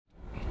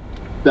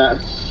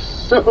That's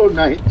so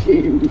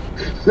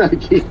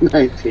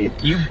 1919.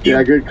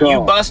 Yeah, good call.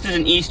 You busted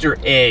an Easter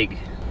egg.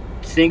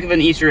 Think of an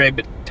Easter egg,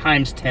 but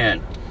times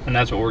 10. And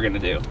that's what we're gonna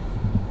do.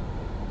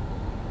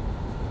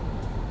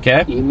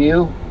 Okay?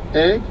 Emu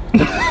egg?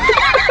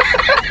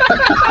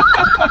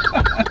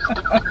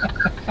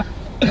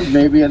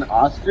 Maybe an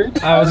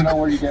ostrich? I don't know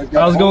where you guys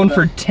got. I was going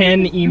for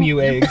 10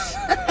 emu eggs.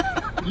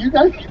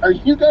 Are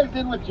you guys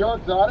in with Joe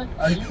Exotic?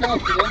 Are you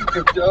guys in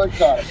with Joe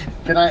Exotic?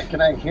 Can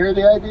I hear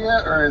the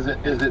idea, or is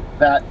it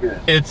that good?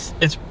 It's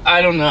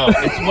I don't know.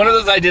 It's one of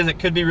those ideas that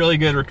could be really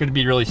good or it could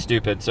be really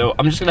stupid. So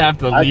I'm just gonna have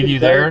to leave you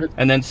there,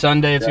 and then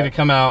Sunday it's gonna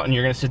come out, and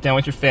you're gonna sit down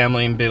with your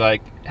family and be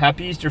like,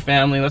 "Happy Easter,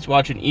 family! Let's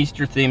watch an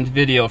Easter-themed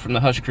video from the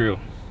Hush crew."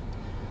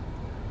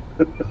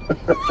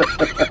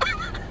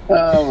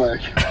 Oh my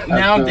God!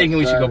 Now I'm thinking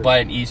we should go buy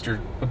an Easter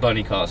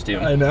bunny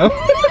costume. I know.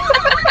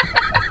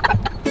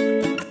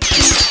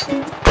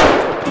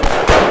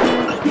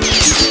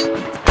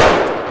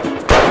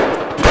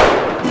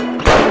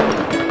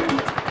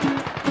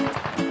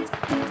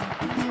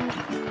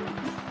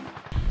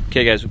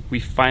 Okay guys, we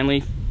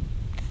finally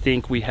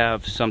think we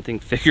have something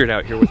figured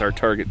out here with our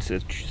target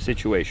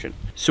situation.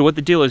 So what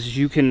the deal is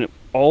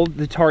all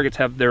the targets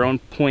have their own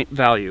point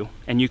value,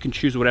 and you can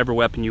choose whatever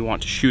weapon you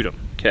want to shoot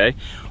them, okay?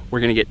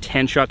 We're gonna get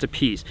 10 shots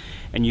apiece,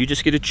 and you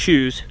just get to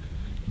choose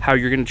how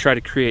you're gonna try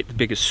to create the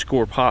biggest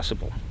score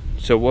possible.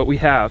 So what we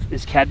have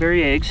is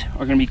Cadbury eggs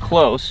are gonna be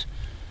close,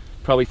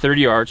 probably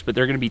 30 yards, but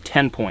they're gonna be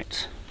 10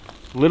 points.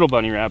 Little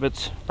bunny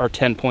rabbits are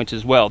 10 points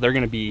as well. They're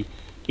gonna be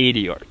 80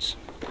 yards.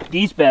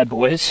 These bad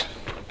boys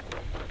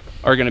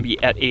are gonna be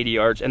at 80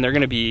 yards, and they're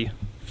gonna be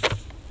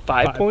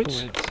 5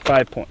 points?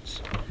 5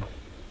 points.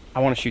 I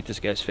wanna shoot this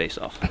guy's face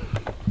off.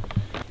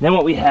 Then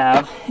what we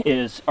have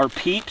is our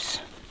peeps.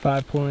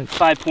 5 points.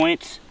 5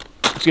 points.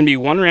 It's gonna be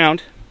 1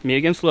 round, me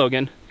against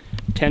Logan,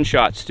 10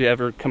 shots to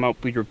ever come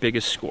up with your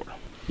biggest score.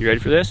 You ready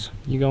for this?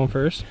 You going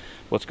first?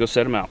 Let's go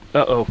set him out.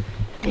 Uh-oh.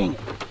 Dang.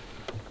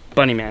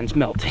 Bunny man's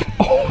melting.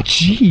 Oh,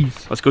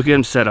 jeez. Let's go get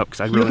him set up,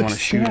 because I really want to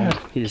shoot him. sad.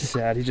 He's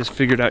sad. He just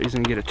figured out he's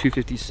gonna get a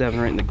 257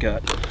 right in the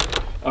gut.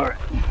 All right.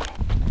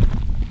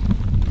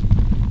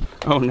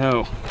 Oh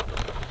no.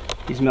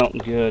 He's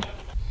melting good.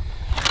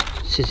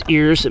 It's his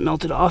ears that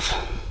melted off.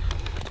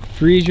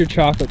 Freeze your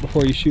chocolate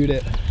before you shoot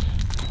it.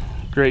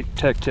 Great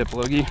tech tip,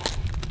 Logie.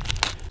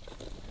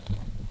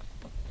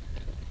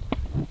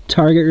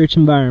 Target rich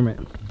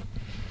environment.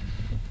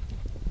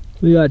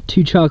 We got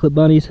 2 chocolate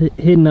bunnies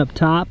hidden up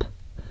top,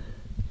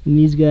 and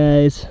these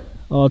guys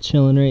all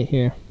chilling right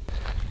here.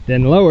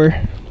 Then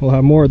lower, we'll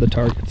have more of the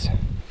targets.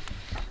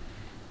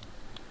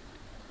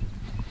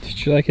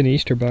 Treat you like an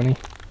Easter bunny.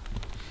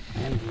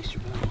 I am an Easter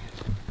bunny.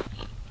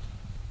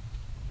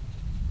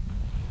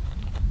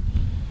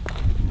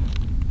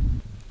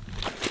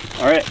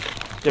 All right,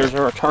 there's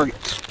our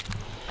targets.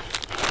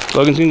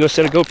 Logan's gonna go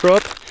set a GoPro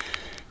up,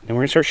 and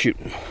we're gonna start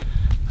shooting.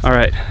 All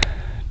right,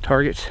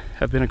 targets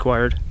have been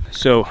acquired.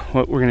 So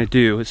what we're gonna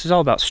do, this is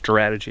all about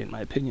strategy in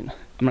my opinion.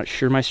 I'm not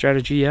sure my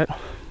strategy yet,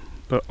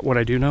 but what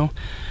I do know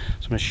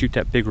is I'm gonna shoot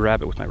that big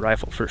rabbit with my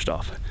rifle first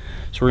off.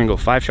 So we're gonna go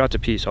 5 shots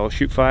apiece. I'll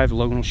shoot 5,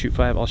 Logan will shoot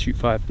 5, I'll shoot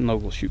 5, and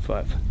Logan will shoot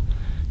 5.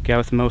 Guy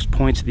with the most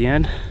points at the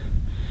end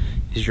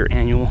is your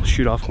annual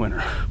shoot-off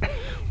winner.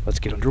 Let's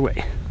get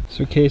underway.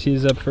 So Casey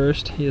is up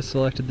first. He has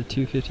selected the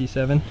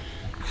 257.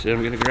 So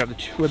I'm gonna grab the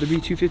Weatherby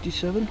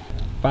 257.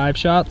 5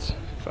 shots.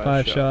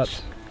 5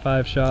 shots.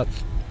 5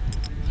 shots.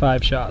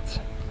 5 shots.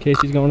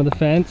 Casey's going to the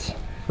fence.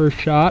 First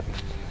shot.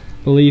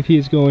 Believe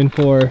he's going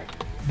for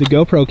the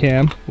GoPro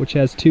cam, which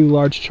has 2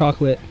 large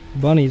chocolate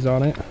bunnies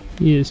on it.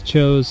 He has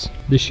chose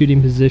the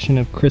shooting position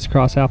of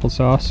crisscross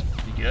applesauce.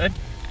 You good?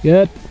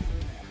 Good.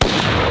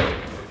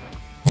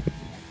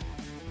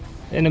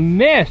 And a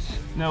miss.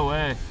 No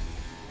way.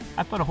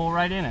 I put a hole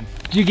right in him.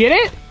 Did you get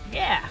it?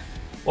 Yeah.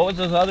 What was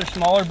those other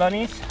smaller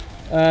bunnies?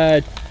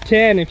 10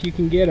 if you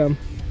can get them.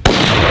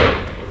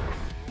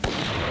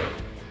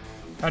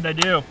 How'd I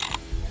do?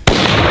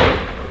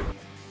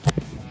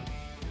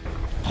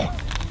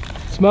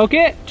 Smoke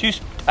it?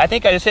 I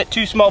think I just hit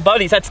 2 small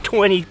bunnies. That's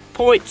 20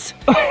 points.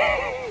 So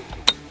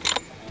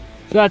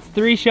that's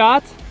 3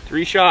 shots?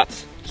 3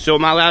 shots. So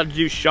am I allowed to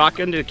do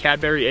shotgun to a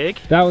Cadbury egg?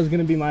 That was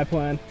gonna be my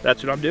plan.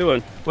 That's what I'm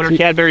doing. What are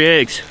Cadbury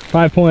eggs?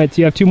 5 points.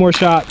 You have 2 more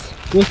shots.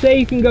 We'll say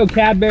you can go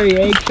Cadbury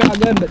egg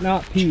shotgun, but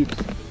not peeps.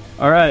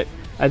 All right.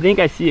 I think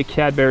I see a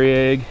Cadbury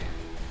egg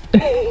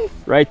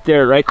right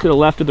there, right to the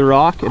left of the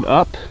rock and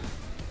up.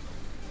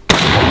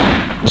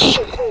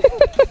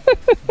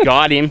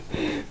 Got him.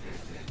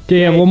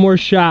 Damn, one more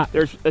shot.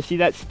 There's, see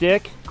that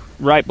stick?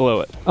 Right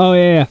below it. Oh,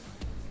 yeah.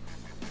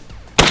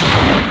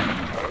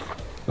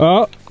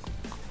 Oh.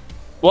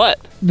 What?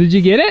 Did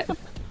you get it?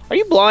 Are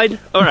you blind?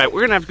 All right,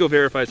 we're gonna have to go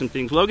verify some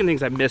things. Logan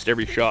thinks I missed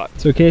every shot.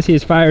 So Casey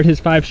has fired his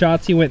 5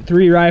 shots. He went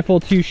 3 rifle,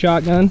 2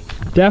 shotgun.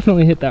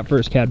 Definitely hit that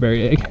first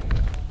Cadbury egg.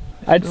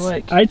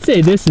 I'd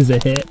say this is a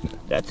hit.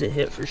 That's a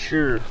hit for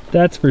sure.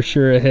 That's for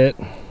sure a hit.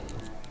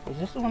 Was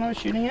this the one I was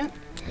shooting at?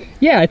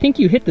 Yeah, I think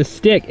you hit the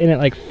stick and it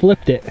like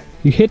flipped it.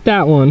 You hit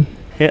that one.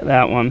 Hit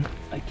that one.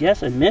 I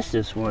guess I missed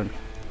this one.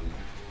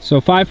 So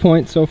 5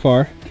 points so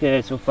far.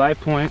 Okay, so 5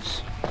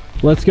 points.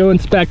 Let's go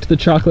inspect the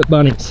chocolate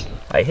bunnies.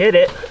 I hit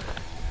it.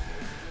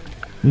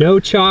 No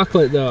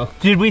chocolate though.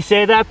 Did we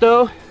say that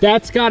though?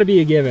 That's gotta be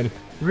a given.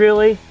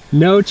 Really?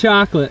 No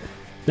chocolate.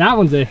 That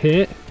one's a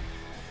hit.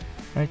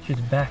 Right through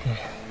the back there.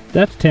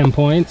 That's 10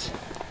 points.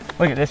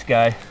 Look at this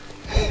guy.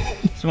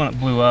 This one that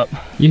blew up.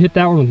 You hit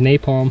that one with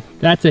napalm.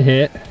 That's a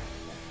hit.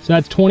 So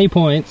that's 20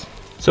 points.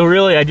 So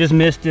really, I just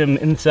missed him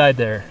inside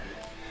there.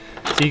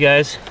 See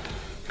guys?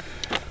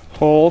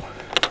 Hole.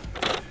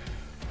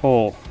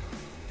 Hole.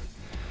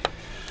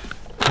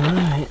 All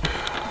right.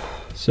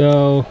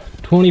 So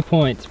 20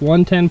 points.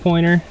 1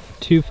 10-pointer,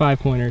 2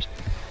 5-pointers.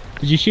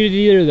 Did you shoot at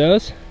either of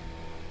those?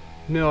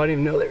 No, I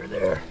didn't even know they were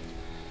there.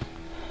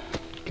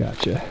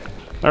 Gotcha.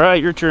 All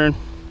right, your turn.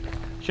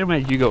 Should have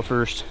made you go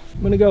first.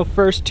 I'm gonna go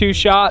first 2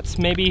 shots,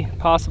 maybe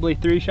possibly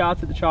 3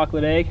 shots at the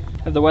chocolate egg.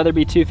 Have the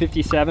Weatherby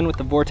 257 with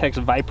the Vortex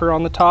Viper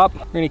on the top.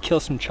 We're gonna kill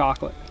some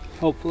chocolate,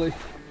 hopefully.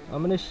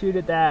 I'm gonna shoot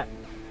at that.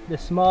 The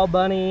small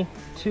bunny,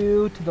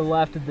 2 to the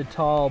left of the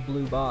tall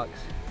blue box.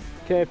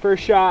 Okay,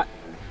 first shot.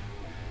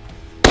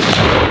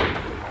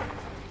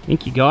 I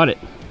think you got it.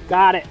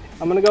 Got it.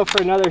 I'm gonna go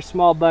for another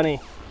small bunny.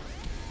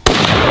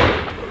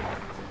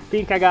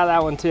 Think I got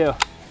that one too.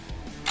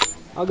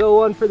 I'll go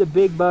one for the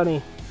big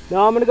bunny.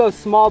 No, I'm gonna go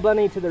small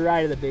bunny to the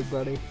right of the big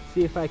bunny.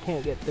 See if I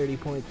can't get 30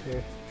 points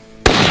here.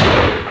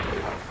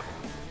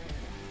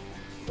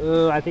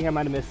 Oh, I think I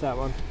might have missed that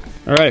one.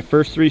 All right,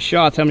 first 3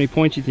 shots. How many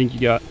points you think you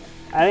got?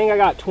 I think I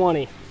got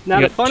 20.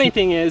 Now the funny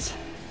thing is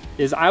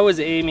I was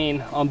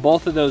aiming on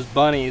both of those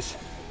bunnies.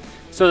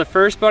 So the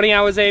first bunny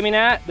I was aiming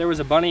at, there was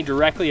a bunny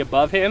directly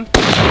above him.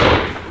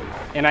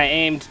 And I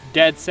aimed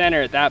dead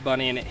center at that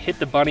bunny and it hit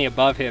the bunny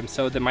above him.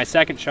 So then my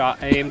second shot,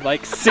 I aimed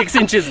like 6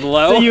 inches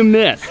low. So you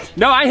missed?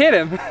 No, I hit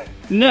him.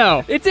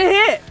 No. It's a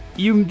hit.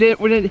 You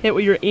didn't hit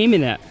what you're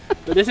aiming at.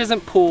 But this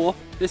isn't pool.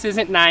 This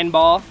isn't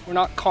 9-ball. We're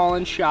not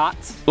calling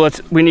shots.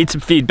 We need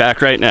some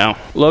feedback right now.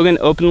 Logan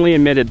openly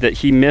admitted that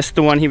he missed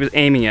the one he was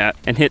aiming at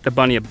and hit the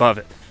bunny above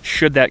it.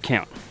 Should that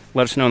count?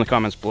 Let us know in the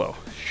comments below.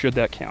 Should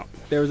that count?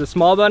 There was a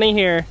small bunny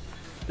here.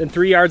 Then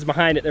 3 yards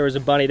behind it, there was a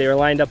bunny. They were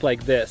lined up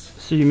like this.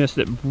 So you missed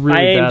it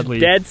really badly. I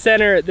aimed dead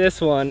center at this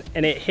one,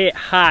 and it hit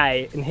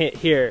high and hit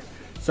here.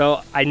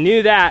 So I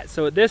knew that.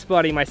 So at this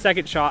bunny, my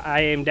second shot,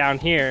 I aimed down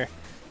here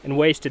and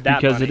wasted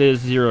that because bunny. It is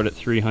 0'd at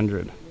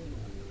 300.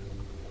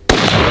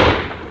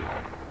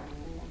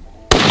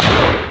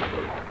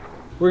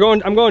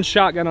 I'm going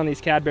shotgun on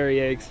these Cadbury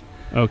eggs.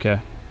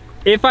 Okay.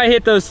 If I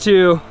hit those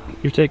 2,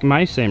 you're taking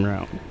my same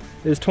route.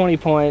 It's 20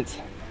 points.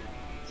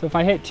 So if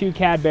I hit 2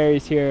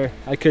 Cadburys here,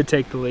 I could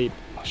take the lead.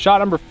 Shot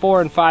number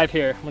 4 and 5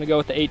 here. I'm gonna go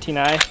with the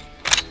 18i,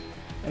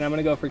 and I'm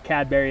gonna go for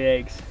Cadbury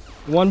eggs.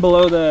 One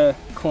below the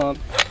clump.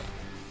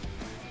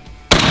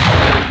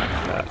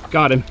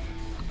 Got him.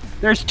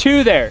 There's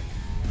 2 there.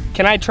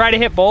 Can I try to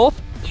hit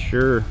both?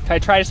 Sure. Can I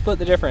try to split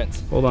the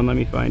difference? Hold on, let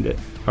me find it.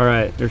 All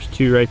right, there's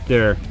 2 right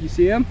there. You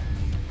see them?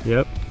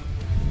 Yep.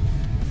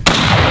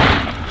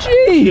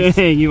 Jeez!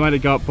 Dang, you might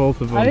have got both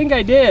of them. I think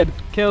I did.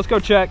 Okay, let's go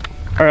check.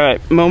 All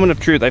right, moment of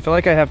truth. I feel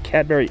like I have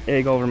Cadbury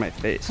egg all over my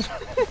face.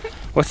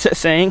 What's that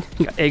saying?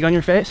 You got egg on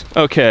your face?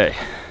 Okay,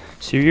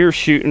 so you're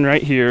shooting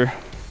right here.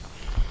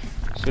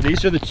 So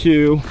these are the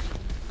 2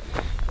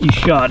 you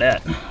shot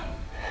at.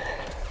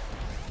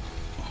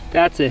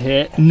 That's a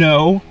hit.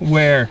 No,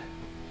 where?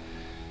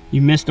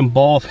 You missed them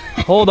both.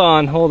 Hold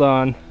on, hold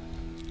on.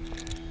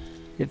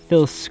 It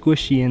feels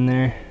squishy in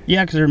there.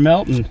 Yeah, because they're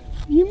melting.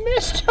 You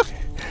missed them.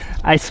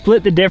 I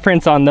split the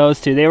difference on those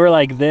 2. They were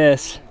like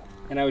this,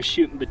 and I was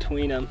shooting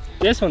between them.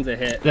 This one's a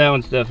hit. That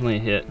one's definitely a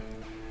hit.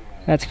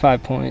 That's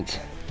 5 points.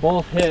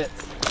 Both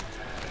hits.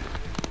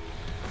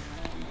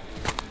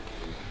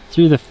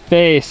 Through the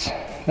face.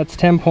 That's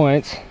 10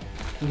 points.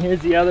 And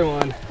here's the other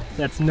one.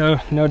 That's no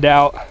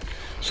doubt.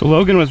 So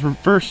Logan was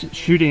reverse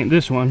shooting at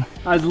this one.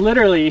 I was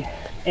literally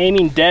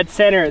aiming dead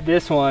center at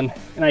this one,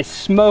 and I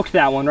smoked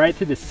that one right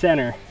through the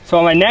center. So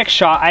on my next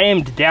shot, I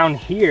aimed down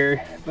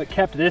here, but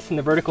kept this in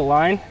the vertical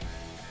line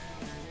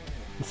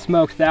and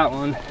smoked that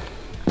one.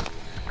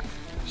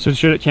 So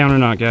should it count or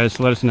not, guys?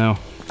 Let us know.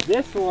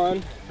 This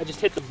one, I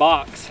just hit the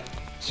box.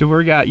 So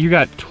you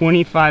got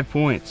 25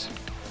 points.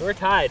 So we're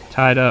tied.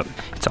 Tied up.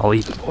 It's all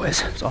even,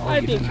 boys. It's all even.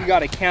 I think you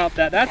gotta count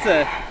that. That's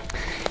a...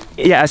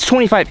 Yeah, it's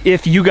 25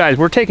 if you guys,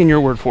 we're taking your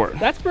word for it.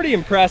 That's pretty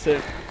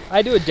impressive. I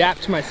had to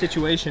adapt to my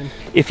situation.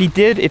 If you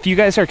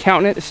guys are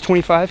counting it, it's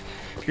 25.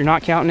 If you're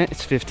not counting it,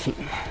 it's 15.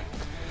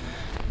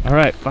 All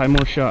right, 5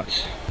 more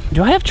shots.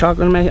 Do I have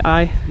chocolate in my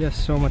eye? You have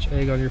so much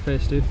egg on your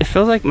face, dude. It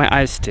feels like my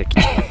eye's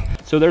sticky.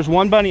 So there's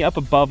one bunny up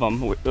above them,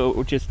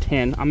 which is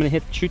 10. I'm gonna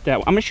shoot that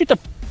one. I'm gonna shoot the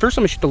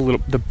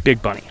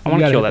big bunny. I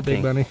wanna kill that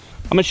thing. Bunny.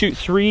 I'm gonna shoot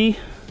 3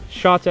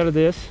 shots out of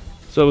this.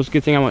 So it was a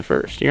good thing I went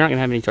first. You're not gonna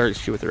have any targets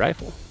to shoot with the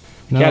rifle.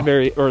 No.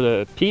 Cadbury or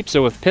the peeps,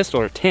 so with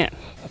pistol are 10.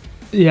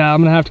 Yeah,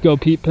 I'm gonna have to go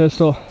peep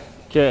pistol.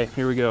 Okay,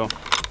 here we go.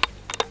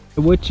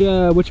 Which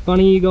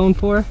bunny are you going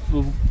for?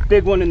 The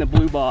big one in the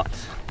blue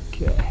box.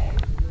 Okay.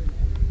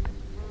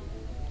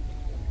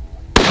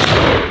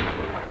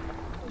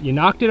 You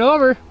knocked it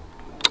over.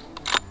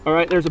 All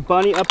right, there's a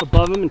bunny up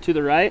above him and to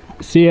the right.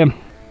 See him.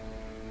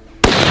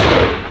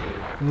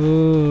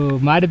 Ooh,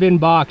 might have been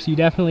box. You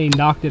definitely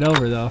knocked it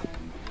over though.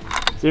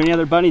 Is there any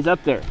other bunnies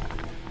up there?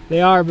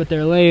 They are, but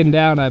they're laying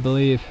down, I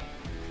believe.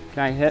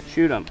 Can I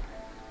shoot them?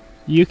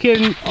 You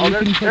can. Oh,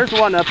 there's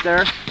one up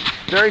there.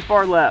 Very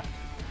far left.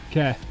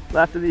 Okay.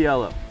 Left of the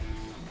yellow.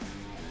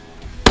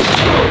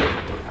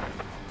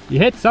 You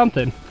hit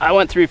something. I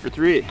went 3 for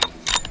 3.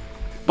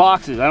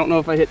 Boxes. I don't know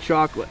if I hit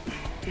chocolate.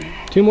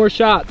 2 more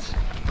shots.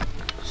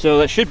 So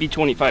that should be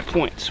 25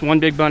 points. 1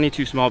 big bunny,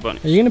 2 small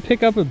bunnies. Are you gonna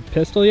pick up a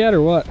pistol yet,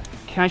 or what?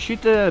 Can I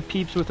shoot the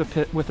peeps with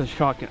a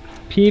shotgun?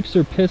 Peeps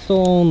or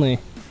pistol only.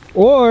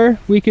 Or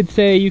we could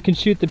say you can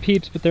shoot the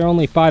peeps, but they're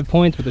only 5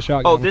 points with a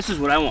shotgun. Oh, this is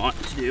what I want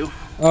to do.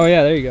 Oh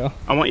yeah, there you go.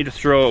 I want you to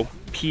throw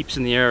peeps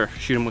in the air,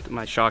 shoot them with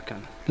my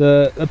shotgun.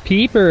 A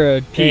peep or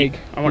a Peep. pig?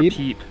 I want a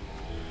peep.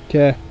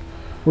 Okay.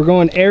 We're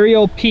going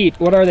aerial peep.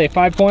 What are they,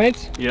 5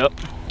 points? Yep.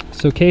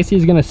 So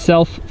Casey's gonna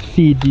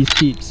self-feed these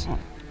peeps.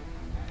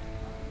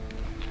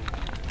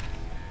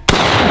 Did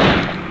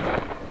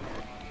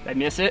I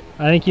miss it?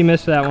 I think you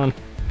missed that one.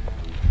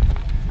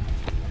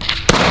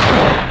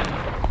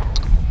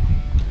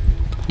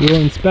 We'll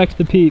inspect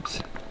the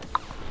peeps.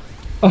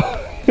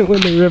 Oh, it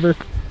went in the river.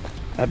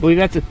 I believe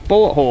that's a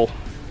bullet hole.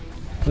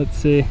 Let's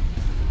see.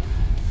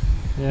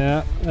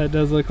 Yeah, that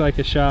does look like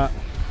a shot.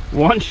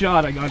 1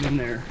 shot I got in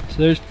there. So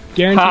there's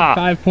guaranteed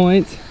 5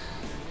 points.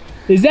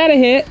 Is that a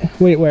hit?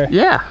 Wait, where?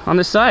 Yeah, on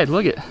the side,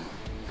 look it.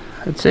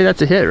 I'd say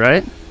that's a hit,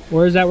 right?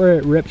 Or is that where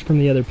it ripped from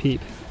the other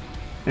peep?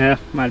 Yeah,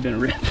 might have been a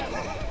rip.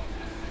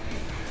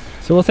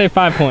 So we'll say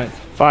 5 points.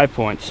 5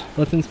 points.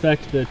 Let's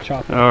inspect the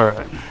chopper. All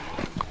right.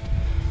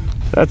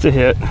 That's a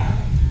hit.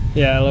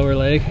 Yeah, lower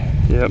leg.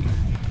 Yep.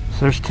 So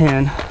there's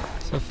 10.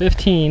 So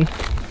 15.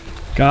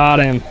 Got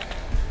him.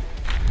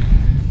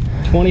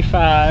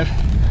 25.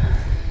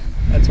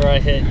 That's where I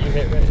hit. You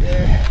hit right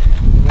there.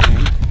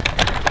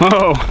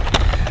 Oh!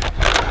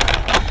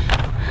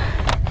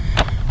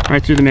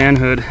 Right through the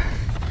manhood.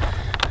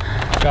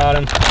 Got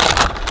him.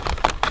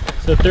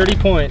 So 30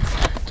 points.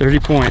 30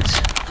 points.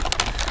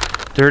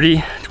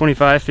 30,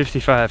 25,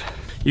 55.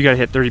 You gotta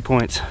hit 30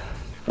 points.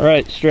 All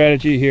right,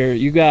 strategy here.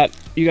 You got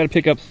to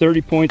pick up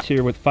 30 points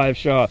here with 5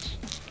 shots.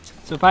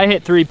 So if I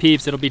hit 3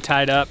 peeps, it'll be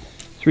tied up.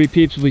 3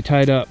 peeps will be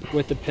tied up.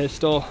 With the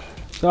pistol.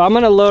 So I'm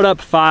gonna load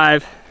up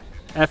 5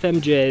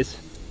 FMJs.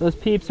 Those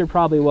peeps are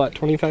probably what,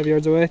 25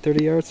 yards away,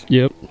 30 yards?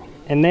 Yep.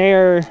 And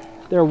they're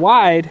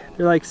wide.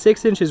 They're like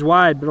 6 inches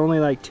wide, but only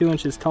like 2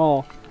 inches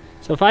tall.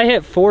 So if I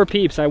hit 4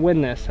 peeps, I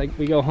win this.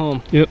 We go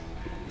home. Yep.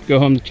 Go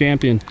home the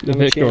champion, the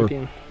victor.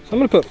 Champion. So I'm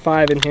gonna put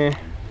 5 in here.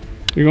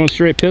 You're going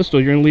straight pistol.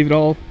 You're gonna leave it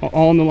all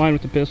in the line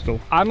with the pistol.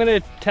 I'm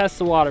gonna test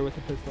the water with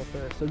the pistol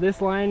first. So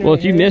this line right well,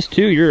 if you here, miss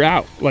 2, you're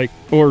out.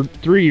 Or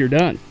 3, you're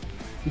done.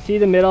 You see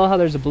the middle, how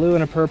there's a blue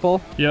and a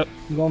purple? Yep.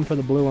 I'm going for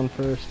the blue one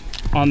first.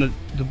 On the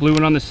blue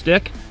one on the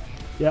stick?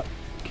 Yep.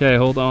 Okay,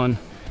 hold on.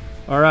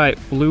 All right,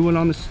 blue one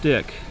on the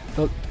stick.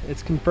 So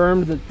it's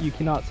confirmed that you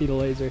cannot see the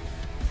laser.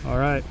 All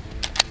right.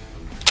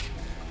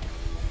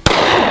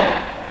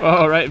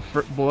 Oh, right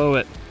below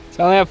it.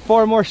 So I only have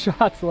 4 more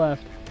shots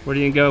left. What are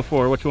you gonna go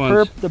for? Which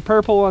ones? The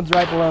purple one's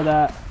right below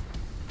that.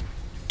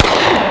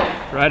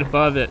 Right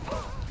above it.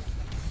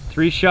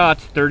 3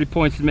 shots, 30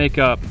 points to make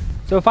up.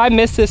 So if I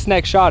miss this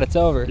next shot, it's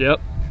over.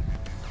 Yep.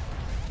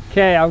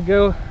 Okay, I'm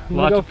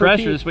Lots go of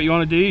pressure. This is what you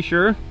want to do, you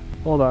sure?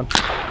 Hold on.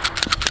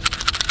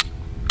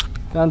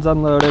 Gun's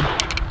unloaded.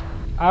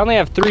 I only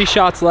have 3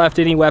 shots left,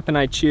 any weapon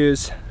I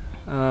choose.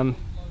 If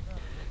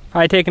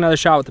I take another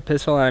shot with the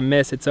pistol and I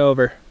miss, it's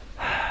over.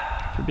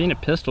 For being a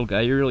pistol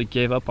guy, you really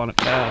gave up on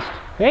it fast.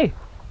 Hey,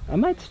 I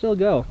might still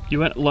go. You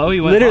went low,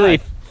 you went literally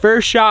high.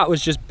 First shot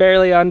was just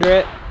barely under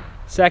it.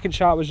 Second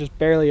shot was just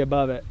barely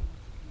above it.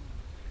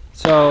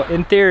 So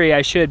in theory,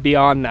 I should be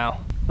on now.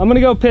 I'm gonna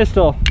go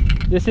pistol.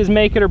 This is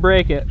make it or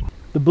break it.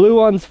 The blue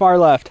one's far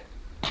left.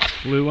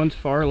 Blue one's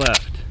far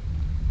left.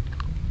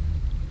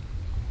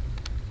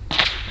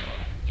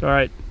 It's all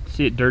right.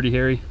 See it, Dirty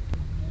Harry.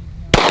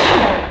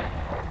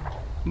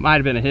 Might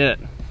have been a hit.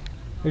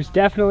 There's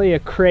definitely a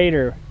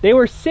crater. They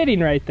were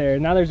sitting right there.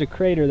 Now there's a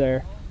crater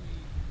there.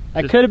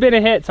 That could have been a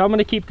hit, so I'm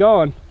gonna keep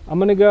going. I'm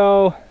gonna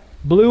go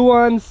blue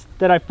ones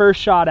that I first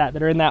shot at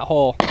that are in that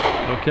hole.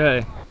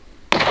 Okay.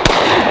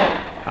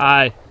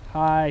 Hi.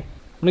 Hi.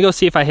 I'm gonna go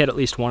see if I hit at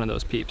least one of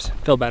those peeps.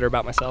 Feel better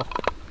about myself.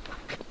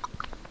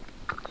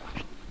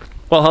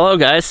 Well, hello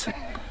guys.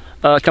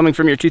 Coming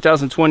from your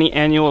 2020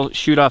 annual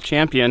shoot-off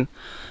champion.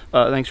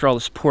 Thanks for all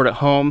the support at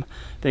home.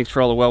 Thanks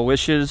for all the well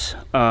wishes.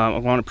 I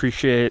want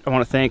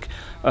to thank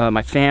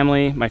my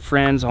family, my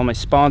friends, all my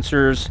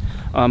sponsors.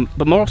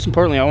 But most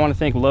importantly, I want to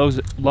thank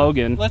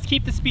Logan. Let's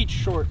keep the speech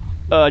short.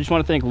 I just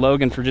want to thank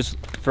Logan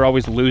for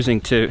always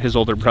losing to his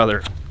older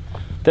brother.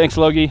 Thanks,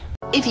 Logie.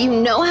 If you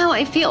know how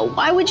I feel,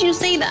 why would you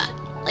say that?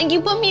 Like,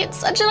 you put me in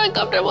such an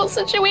uncomfortable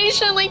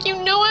situation. Like, you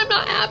know I'm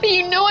not happy.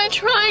 You know I'm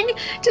trying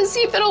to see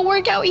if it'll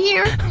work out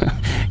here.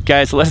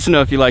 Guys, let us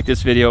know if you like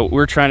this video.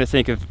 We're trying to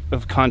think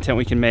of content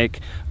we can make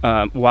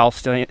while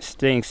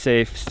staying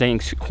safe,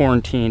 staying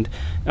quarantined,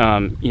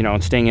 you know,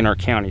 and staying in our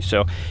county.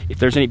 So if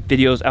there's any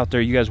videos out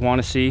there you guys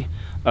want to see,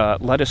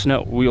 let us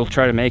know. We'll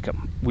try to make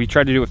them. We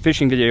tried to do a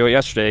fishing video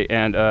yesterday,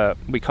 and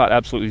we caught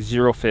absolutely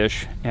 0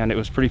 fish, and it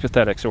was pretty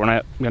pathetic, so we're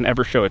not going to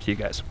ever show it to you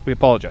guys. We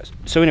apologize.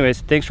 So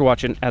anyways, thanks for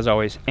watching, as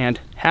always, and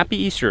happy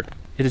Easter.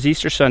 It is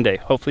Easter Sunday.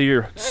 Hopefully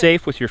you're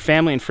safe with your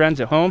family and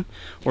friends at home,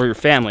 or your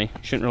family.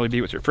 You shouldn't really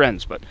be with your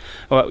friends, but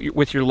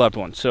with your loved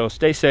ones. So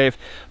stay safe.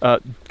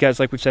 Guys,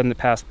 like we've said in the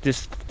past,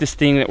 this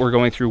thing that we're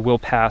going through will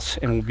pass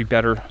and will be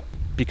better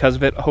because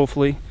of it,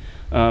 hopefully.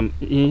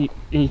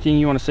 Anything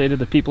you want to say to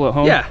the people at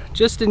home? Yeah,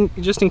 just in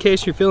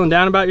case you're feeling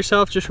down about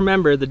yourself, just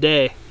remember the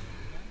day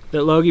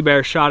that Logie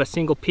Bear shot a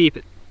single peep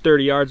at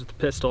 30 yards with a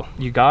pistol.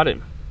 You got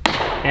him.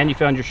 And you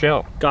found your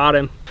shell. Got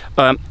him.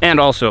 And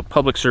also a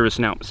public service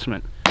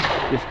announcement.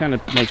 This kind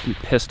of makes me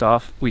pissed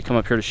off. We come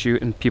up here to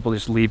shoot and people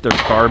just leave their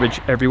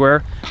garbage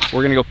everywhere.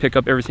 We're gonna go pick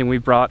up everything we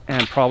brought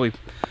and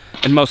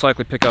most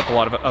likely pick up a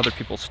lot of other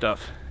people's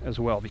stuff as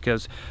well,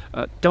 because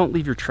don't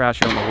leave your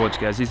trash out in the woods,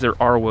 guys. These are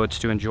our woods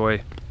to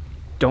enjoy.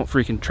 Don't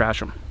freaking trash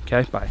them.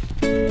 Okay,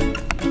 bye.